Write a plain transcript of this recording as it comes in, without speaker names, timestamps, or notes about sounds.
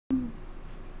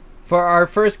For our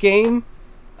first game,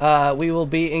 we will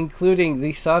be including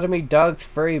the Sodomy Dogs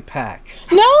Furry Pack.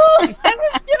 No! I was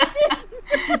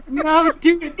joking! No,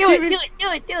 do it.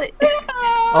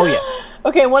 Oh, yeah.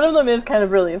 Okay, one of them is kind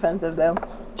of really offensive, though.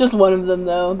 Just one of them,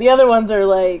 though. The other ones are,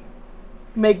 like,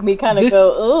 make me kind of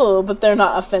go, oh, but they're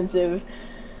not offensive.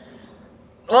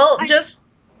 Well, just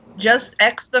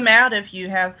X them out if you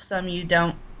have some you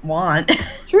don't want.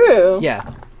 True.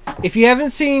 Yeah. If you haven't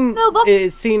seen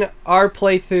seen our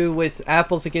playthrough with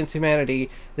Apples Against Humanity,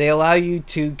 they allow you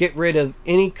to get rid of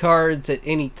any cards at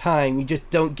any time. You just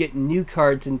don't get new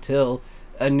cards until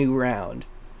a new round.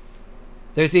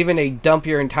 There's even a dump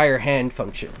your entire hand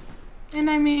function. And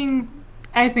I mean,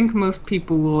 I think most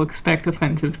people will expect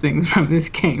offensive things from this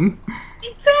game.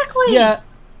 Exactly. Yeah.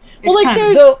 Well, like,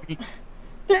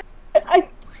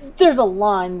 there's a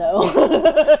line,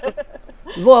 though.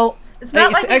 Well, it's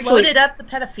not like we loaded up the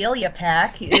pedophilia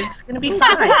pack. It's gonna be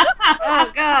fine.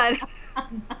 Oh, God.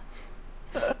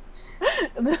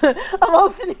 I'm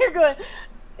all sitting here going,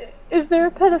 is there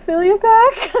a pedophilia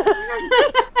pack?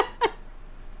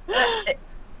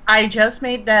 I just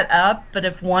made that up, but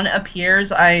if one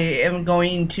appears, I am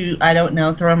going to, I don't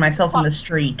know, throw myself in the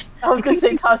street. I was going to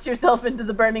say toss yourself into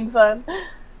the burning sun.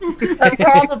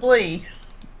 Probably.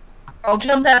 I'll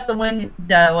jump out the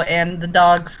window and the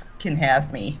dogs can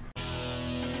have me.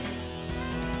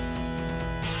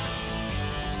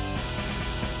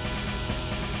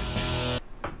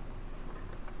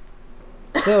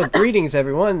 So, greetings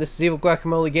everyone, this is Evil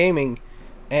Guacamole Gaming,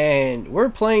 and we're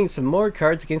playing some more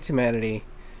Cards Against Humanity.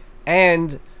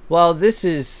 And while this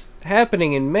is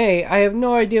happening in May, I have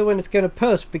no idea when it's going to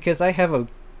post because I have a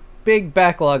big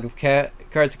backlog of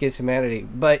Cards Against Humanity,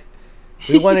 but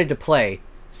we wanted to play,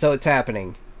 so it's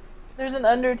happening. There's an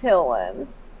Undertale one.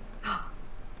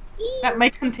 That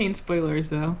might contain spoilers,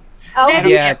 though.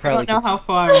 I probably don't know how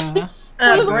far.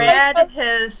 Brad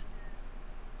has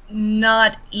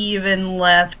not even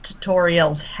left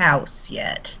Toriel's house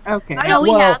yet. Okay. I know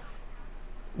we have.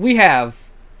 We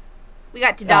have. We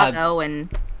got to Doggo and...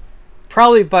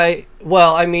 Probably by...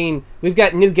 Well, I mean, we've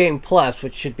got New Game Plus,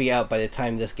 which should be out by the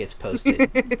time this gets posted.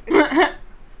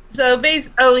 So,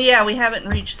 oh yeah, we haven't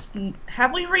reached...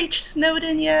 Have we reached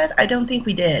Snowden yet? I don't think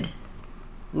we did.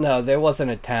 No, there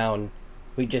wasn't a town.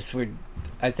 We just were...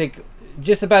 I think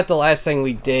just about the last thing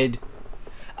we did...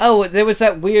 Oh, there was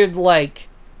that weird, like,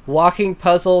 walking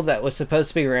puzzle that was supposed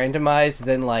to be randomized,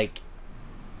 then, like...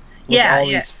 With all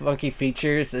these funky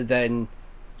features, and then...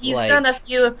 He's done a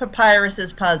few of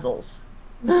Papyrus's puzzles.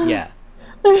 Yeah.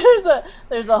 There's a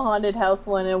haunted house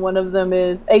one, and one of them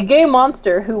is a gay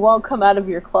monster who won't come out of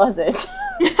your closet.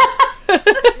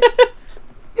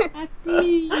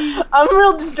 I'm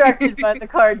real distracted by the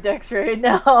card decks right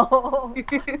now.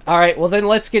 Alright, well then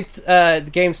let's get the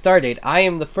game started. I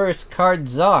am the first card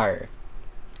czar.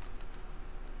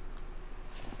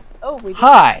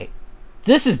 Hi,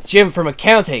 this is Jim from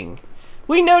accounting.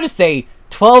 We noticed a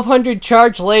 1200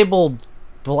 charge labeled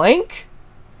blank?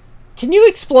 Can you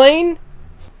explain?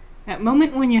 That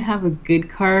moment when you have a good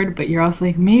card, but you're also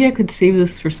like, maybe I could save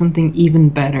this for something even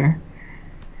better.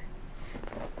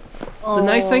 The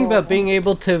nice thing about being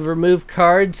able to remove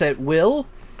cards at will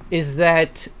is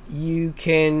that you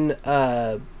can,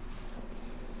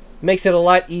 makes it a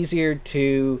lot easier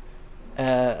to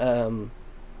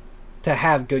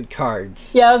have good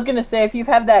cards. Yeah, I was gonna say, if you've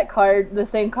had that card, the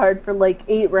same card for like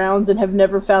 8 rounds and have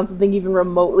never found something even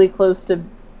remotely close to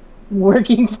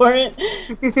working for it.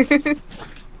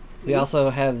 We also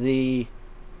have the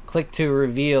click to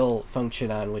reveal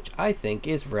function on, which I think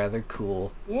is rather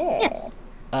cool. Yeah. Yes.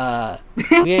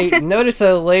 We notice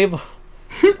a label,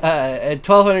 a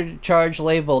 1200 charge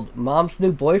labeled Mom's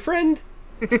New Boyfriend?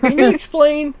 Can you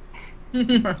explain?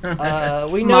 We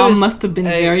Mom must have been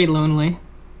very lonely.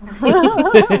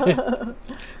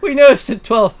 We noticed a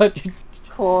 1200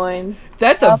 coin.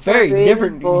 That's a very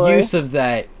different use of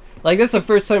that. Like, that's the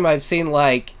first time I've seen,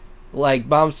 like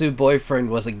Mom's New Boyfriend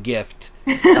was a gift.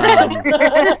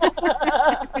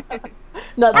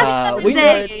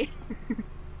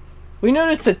 We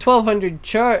noticed a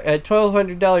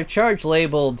 $1,200 charge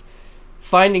labeled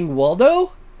Finding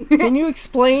Waldo. Can you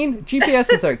explain?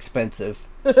 GPSs are expensive.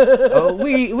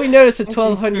 We noticed a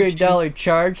 $1,200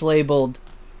 charge labeled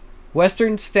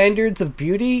Western Standards of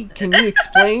Beauty. Can you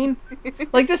explain?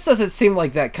 Like, this doesn't seem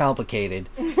like that complicated.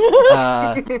 We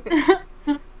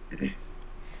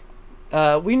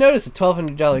noticed a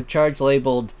 $1,200 charge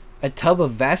labeled A Tub of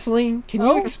Vaseline. Can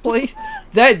you explain?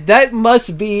 That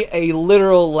must be a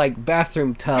literal, like,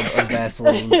 bathroom tub of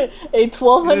Vaseline. A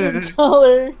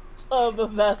 $1,200 tub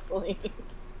of Vaseline.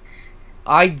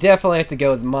 I definitely have to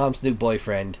go with Mom's New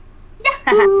Boyfriend.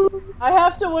 I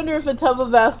have to wonder if a tub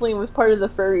of Vaseline was part of the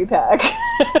furry pack.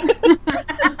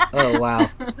 Oh wow.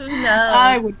 Who knows?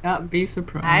 I would not be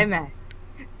surprised. I'm at.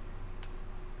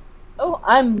 Oh,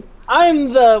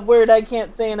 I'm the word I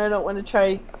can't say and I don't want to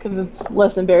try because it's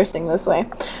less embarrassing this way.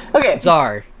 Okay.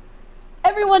 Czar.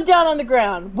 Everyone down on the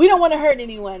ground. We don't want to hurt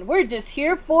anyone. We're just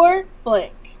here for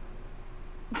blank.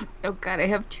 Oh god, I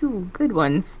have two good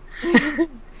ones.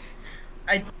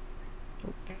 I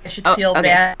should Oh, feel okay.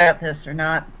 bad about this or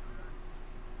not.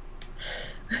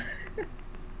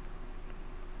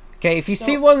 Okay, if you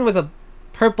see one with a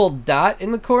purple dot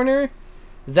in the corner,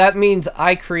 that means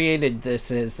I created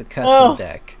this as a custom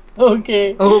deck.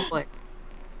 Okay. Oh boy.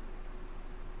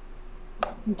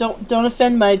 Don't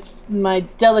offend my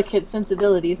delicate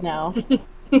sensibilities now.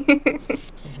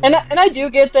 And I do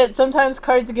get that sometimes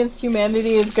Cards Against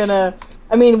Humanity is gonna,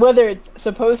 I mean, whether it's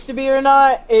supposed to be or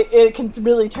not, it can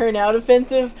really turn out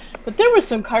offensive. But there were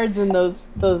some cards in those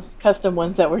custom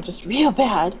ones that were just real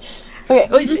bad. Okay.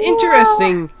 Well, it's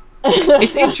interesting.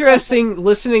 It's interesting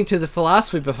listening to the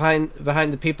philosophy behind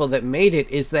the people that made it.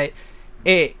 Is that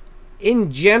it,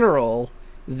 in general,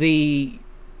 the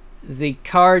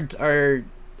cards are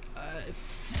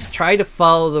try to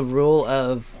follow the rule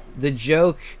of the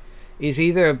joke is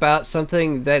either about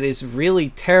something that is really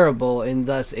terrible and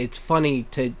thus it's funny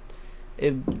to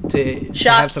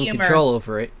have some humor. control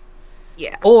over it,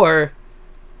 Yeah. or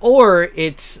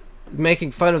it's making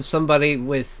fun of somebody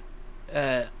with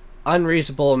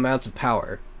unreasonable amounts of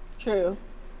power. True.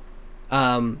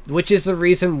 Which is the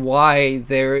reason why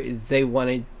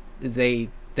they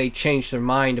changed their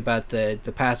mind about the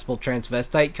passable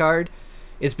transvestite card,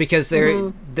 is because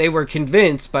they were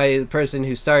convinced by the person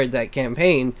who started that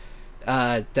campaign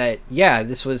that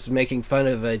this was making fun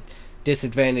of a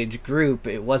disadvantaged group.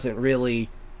 It wasn't really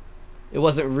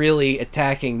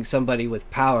attacking somebody with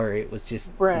power. It was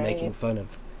just making fun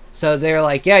of. So they're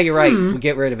like, yeah, you're right. We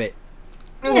get rid of it.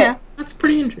 Yeah, that's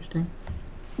pretty interesting.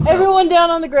 So, Everyone down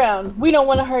on the ground. We don't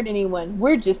want to hurt anyone.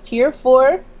 We're just here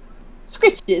for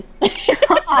scritches.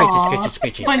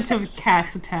 scritches. Bunch of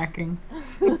cats attacking.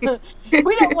 We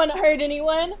don't want to hurt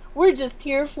anyone. We're just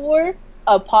here for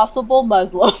a possible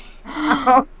Muslim.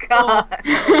 Oh god.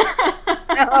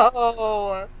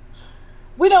 No.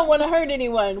 We don't want to hurt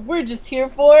anyone. We're just here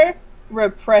for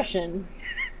repression.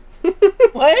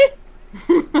 What?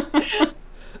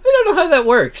 I don't know how that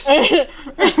works. You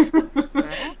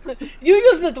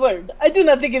use that word. I do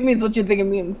not think it means what you think it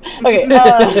means. Okay.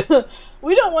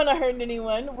 We don't want to hurt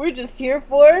anyone. We're just here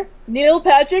for Neil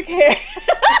Patrick Harris.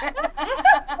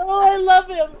 Oh, I love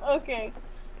him. Okay.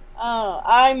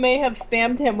 I may have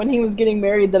spammed him when he was getting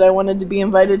married that I wanted to be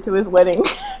invited to his wedding.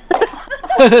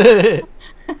 And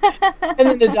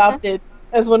then adopted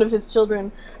as one of his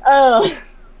children.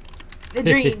 The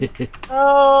dream.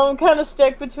 I'm kind of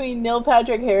stuck between Neil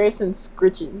Patrick Harris and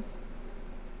Scritches.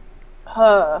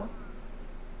 I'm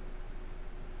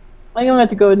gonna have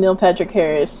to go with Neil Patrick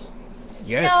Harris.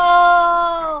 Yes.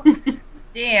 No.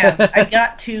 Damn, I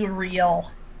got too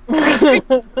real.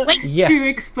 Yeah. To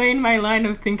explain my line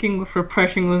of thinking with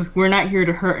repression was, we're not here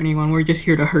to hurt anyone, we're just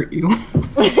here to hurt you.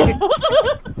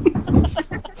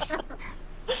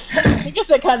 I guess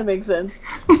that kind of makes sense.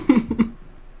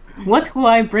 What will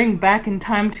I bring back in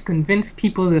time to convince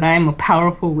people that I am a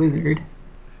powerful wizard?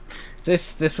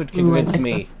 This would convince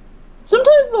me.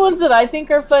 Sometimes the ones that I think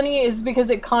are funny is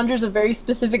because it conjures a very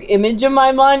specific image in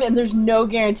my mind, and there's no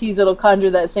guarantees it'll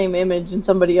conjure that same image in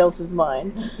somebody else's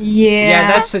mind.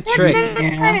 Yeah, that's the trick.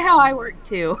 That's kind of how I work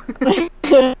too.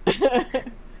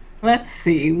 Let's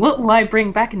see. What will I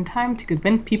bring back in time to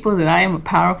convince people that I am a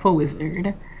powerful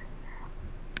wizard?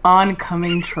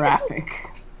 Oncoming traffic.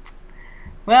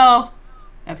 Well,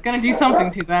 that's gonna do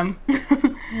something to them.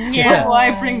 Yeah. What will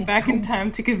I bring back in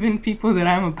time to convince people that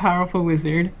I'm a powerful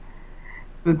wizard?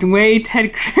 The way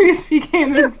Ted Cruz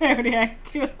became the Zodiac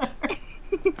Killer.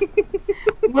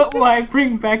 What will I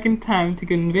bring back in time to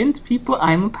convince people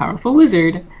I'm a powerful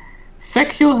wizard?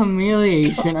 Sexual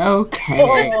humiliation,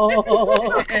 okay.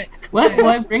 What will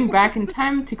I bring back in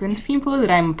time to convince people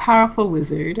that I'm a powerful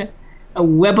wizard? A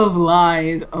web of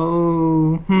lies, I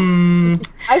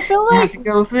feel I have like to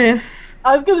go with this.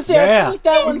 I was gonna say, I Yeah. feel like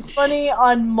that one's funny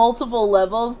on multiple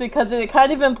levels because it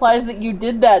kind of implies that you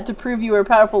did that to prove you were a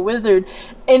powerful wizard,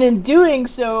 and in doing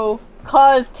so,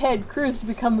 caused Ted Cruz to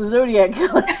become the Zodiac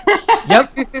Killer.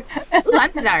 Yep. Ooh,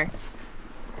 I'm Czar.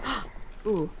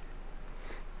 Ooh,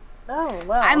 Oh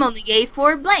wow! I'm only gay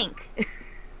for blank.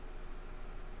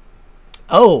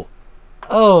 Oh,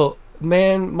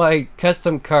 man, my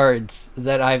custom cards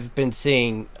that I've been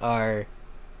seeing are...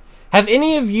 Have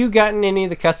any of you gotten any of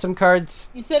the custom cards?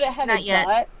 You said it had Not a yet.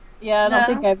 dot. Yeah, I don't No.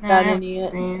 think I've got any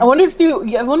yet. same. I wonder if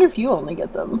you only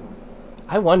get them.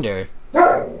 I wonder.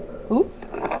 Ooh.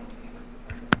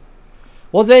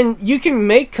 Well, then you can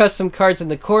make custom cards in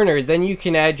the corner, then you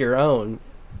can add your own.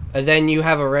 And then you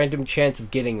have a random chance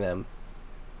of getting them.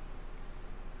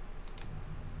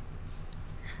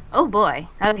 Oh boy.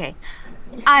 Okay.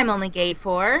 I'm only gay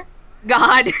for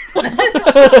God. Gay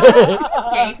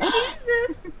for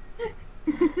Jesus.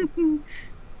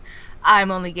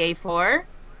 I'm only gay for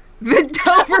the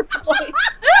Dover Boy.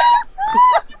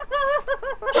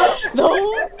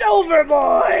 The Dover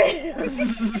Boy!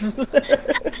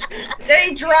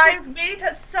 They drive me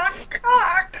to suck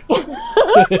cock.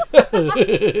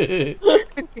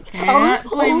 Can't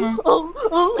blame 'em.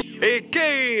 A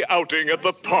gay outing at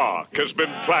the park has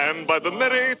been planned by the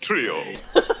Merry Trio.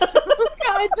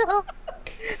 God, no.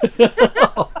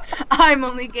 I'm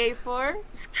only gay for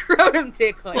scrotum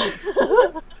tickling.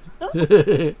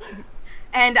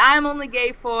 And I'm only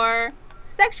gay for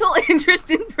sexual interest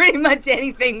in pretty much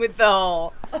anything with the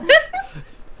hole.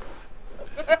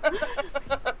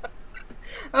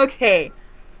 Okay.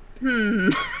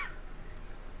 These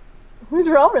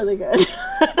are all really good.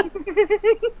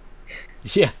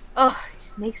 Yeah. Oh, it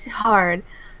just makes it hard.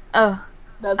 Oh.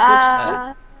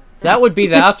 That's That would be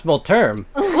the optimal term.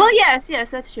 Well, yes,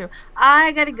 that's true.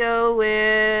 I gotta go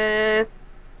with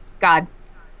God.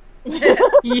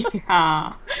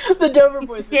 Yeah. the Dover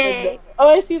Boys. Yay. Oh,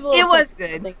 I see the little It was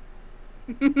thing.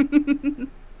 good.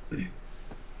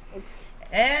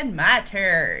 And my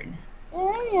turn.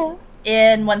 Yeah.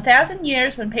 In 1,000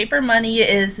 years, when paper money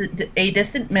is a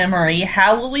distant memory,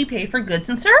 how will we pay for goods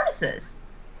and services?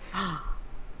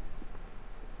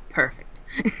 Perfect.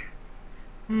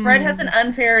 Fred has an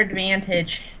unfair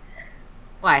advantage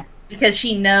Why? because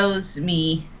she knows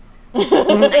me. She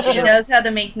knows how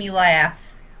to make me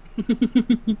laugh.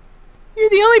 You're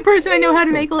the only person I know how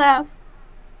to make laugh.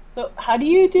 So, how do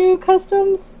you do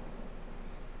customs?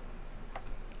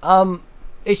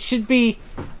 It should be...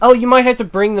 Oh, you might have to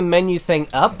bring the menu thing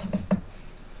up.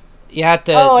 You have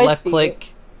to Oh, I left see.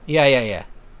 click. Yeah.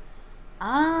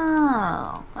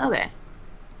 Oh, okay.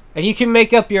 And you can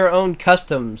make up your own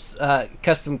custom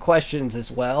questions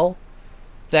as well.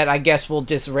 That I guess will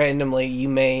just randomly you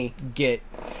may get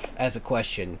as a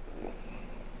question.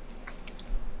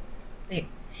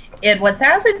 In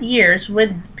 1,000 years,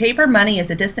 when paper money is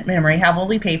a distant memory, how will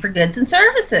we pay for goods and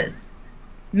services?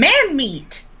 Man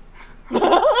meat.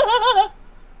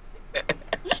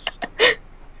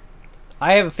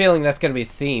 I have a feeling that's going to be a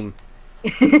theme.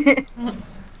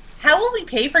 How will we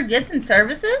pay for goods and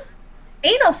services?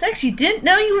 Anal sex you didn't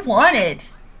know you wanted.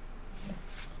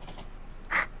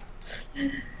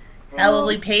 How will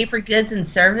we pay for goods and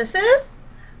services?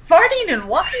 Farting and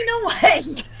walking away.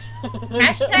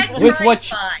 Hashtag With what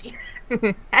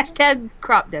drive-by. Hashtag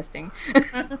crop dusting.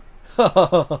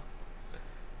 How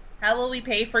will we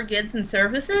pay for goods and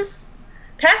services?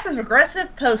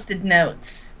 Passive-aggressive posted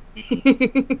notes.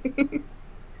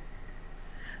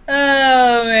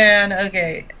 Oh, man.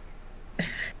 Okay.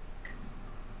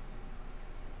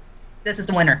 This is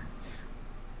the winner.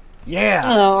 Yeah.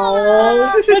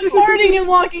 Oh, but farting and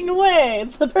walking away.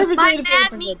 It's the perfect My way to pay bad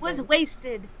for meat something. was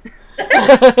wasted.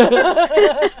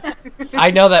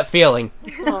 I know that feeling.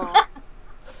 Aw.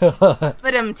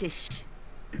 But tish.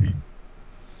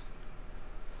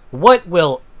 What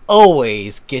will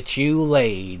always get you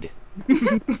laid?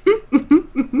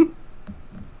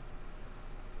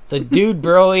 The dude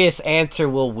broiest answer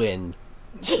will win.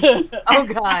 Oh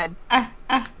God.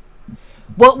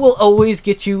 What will always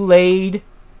get you laid?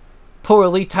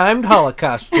 Poorly timed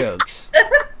Holocaust jokes.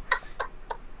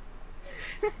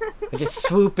 I just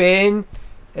swoop in,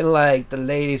 and like the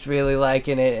lady's really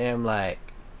liking it, and I'm like,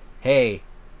 "Hey,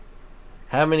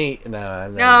 how many?" No,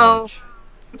 I'm No.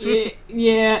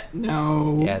 Yeah,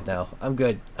 no. Yeah, no, I'm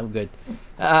good.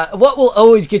 What will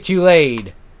always get you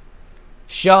laid?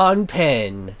 Sean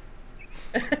Penn.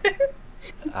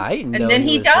 I didn't know And then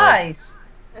he was, dies.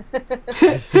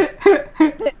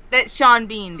 That's Sean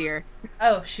Bean, dear.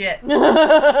 Oh, shit. Oh,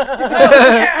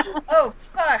 yeah. Oh,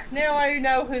 fuck. Now I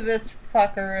know who this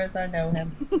fucker is. I know him.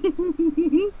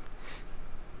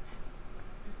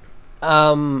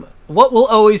 What will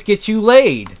always get you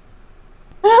laid?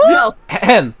 No.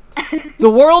 Ahem. The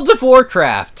World of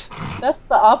Warcraft. That's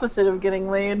the opposite of getting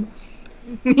laid.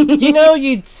 You know,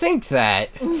 you'd think that.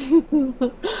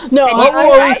 No, What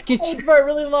will I always get told you? for a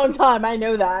really long time. I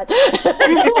know that.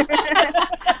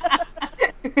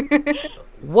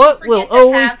 What will Forget to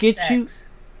always have get sex. you?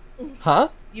 Huh?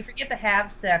 You forget to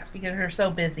have sex because you're so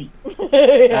busy.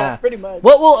 Yeah, pretty much.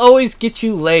 What will always get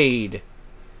you laid?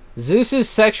 Zeus's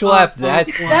sexual app,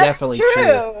 that's definitely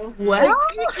true. Well,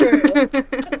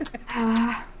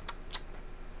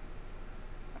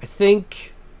 I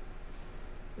think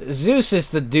Zeus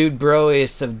is the dude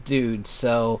broiest of dudes,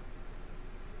 so...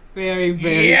 Very,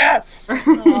 very. Yes!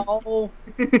 Oh.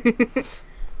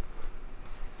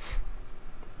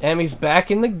 Emmy's back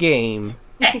in the game.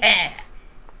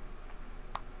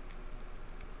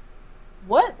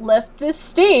 What left this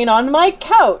stain on my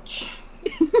couch?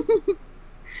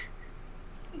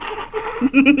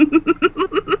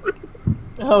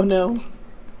 Oh no.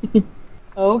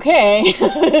 Okay.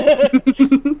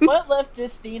 What left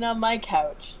this stain on my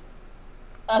couch?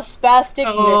 A spastic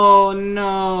Oh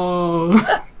no.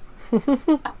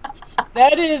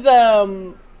 That is,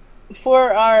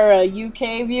 for our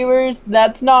UK viewers,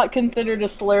 that's not considered a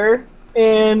slur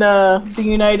in the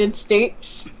United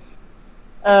States.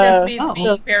 Just means oh.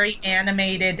 being very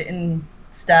animated and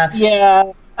stuff.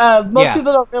 Yeah. Most Yeah.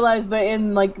 people don't realize, but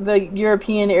in like the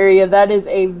European area, that is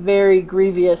a very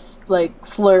grievous like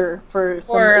slur for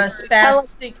some. Or a it's kinda like-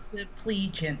 spastic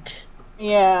deplegiant.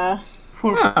 Yeah.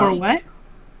 For Oh. what?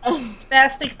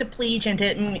 Spastic deplegiant,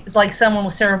 it's like someone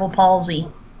with cerebral palsy.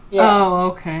 Yeah. Oh,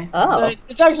 okay. So oh,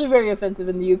 it's actually very offensive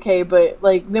in the UK, but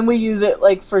like then we use it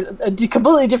like for a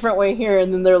completely different way here,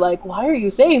 and then they're like, "Why are you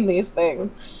saying these things?"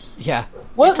 Yeah.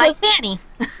 What just like Fanny.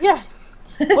 Yeah.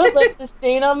 What left the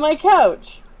stain on my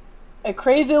couch? A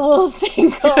crazy little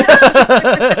thing called.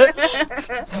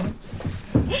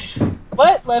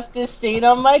 What left this stain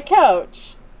on my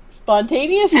couch?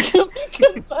 Spontaneous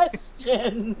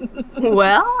combustion.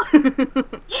 Well,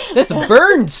 That's a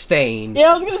burn stain.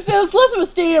 Yeah, I was gonna say it's less of a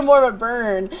stain and more of a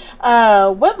burn.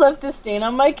 What left this stain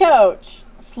on my couch?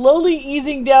 Slowly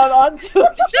easing down onto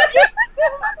it.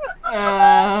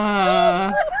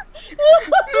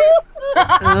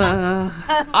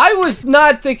 I was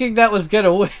not thinking that was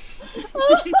gonna win.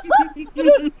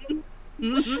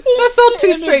 That felt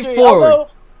too straightforward.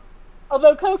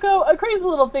 Although Coco, a crazy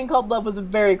little thing called love was a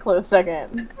very close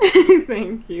second.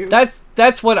 Thank you.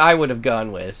 That's what I would have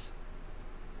gone with.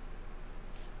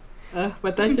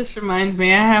 But that just reminds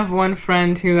me, I have one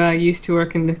friend who used to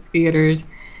work in the theaters,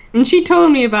 and she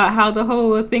told me about how the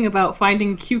whole thing about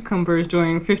finding cucumbers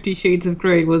during 50 Shades of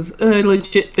Grey was a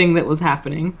legit thing that was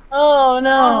happening. Oh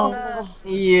no.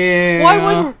 Yeah. Why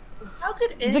wouldn't... How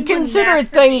could The anyone considerate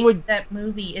thing masturbate would... that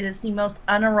movie? It is the most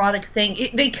unerotic thing.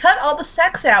 They cut all the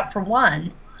sex out for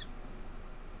one.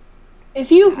 If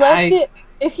you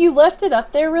left it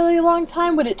up there a really long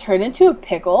time, would it turn into a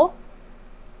pickle?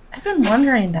 I've been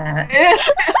wondering that.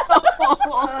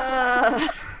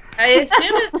 I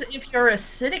assume it's if you're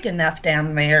acidic enough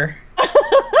down there. well,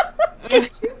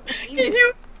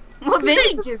 then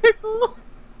you just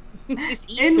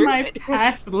eat In through my it.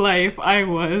 past life, I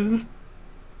was.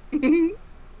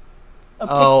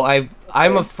 Oh,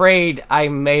 I'm afraid I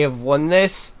may have won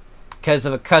this because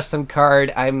of a custom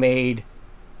card I made.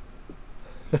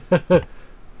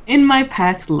 In my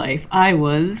past life, I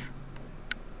was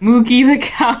Moogie the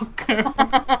Cowgirl.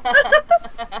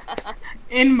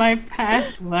 In my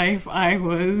past life, I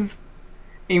was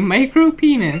a micro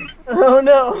penis. Oh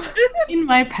no. In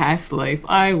my past life,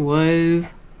 I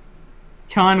was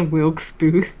John Wilkes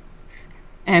Booth.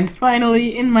 And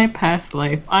finally, in my past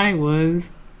life, I was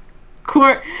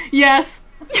Yes!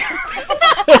 Okay,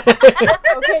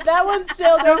 that one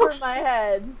sailed over my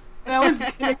head. I was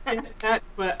gonna get that,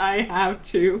 but I have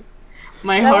to.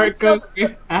 My That heart one goes sounds-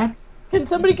 with that. Can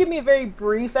somebody give me a very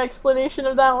brief explanation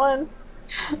of that one?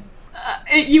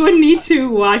 You would need to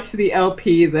watch the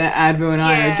LP that Advo and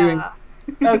I are doing.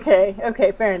 Okay,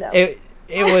 fair enough. It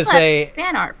was a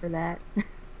fan art for that.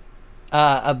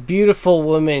 a beautiful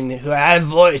woman who had a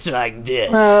voice like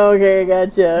this. Oh, okay,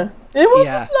 gotcha. It wasn't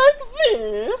Yeah. like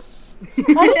this.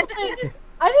 I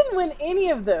didn't win any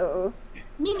of those.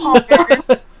 Me neither.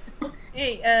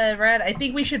 Hey, Rad, I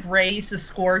think we should raise the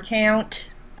score count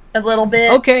a little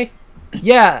bit. Okay.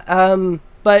 Yeah,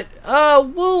 but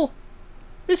well,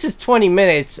 this is 20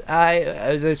 minutes.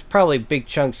 There's probably big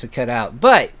chunks to cut out,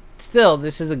 but still,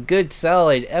 this is a good,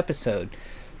 solid episode.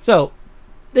 So,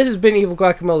 this has been Evil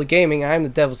Guacamole Gaming. I'm the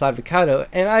Devil's Avocado,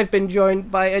 and I've been joined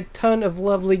by a ton of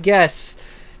lovely guests,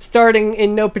 starting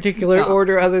in no particular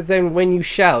order other than when you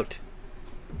shout.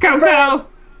 Coco!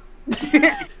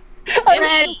 I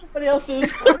Red. know somebody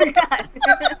else's. Oh my god.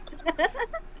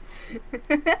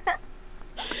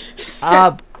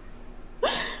 I'll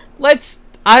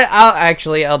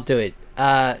do it.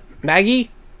 Maggie?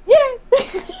 Yeah.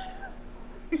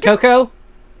 Coco?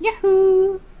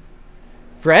 Yahoo!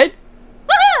 Fred?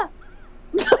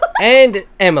 And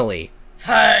Emily.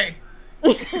 Hey!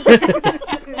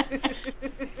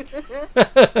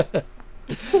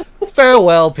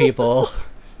 Farewell, people.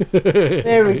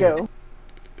 There we go.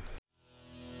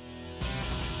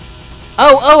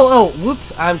 Oh,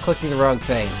 whoops, I'm clicking the wrong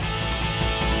thing.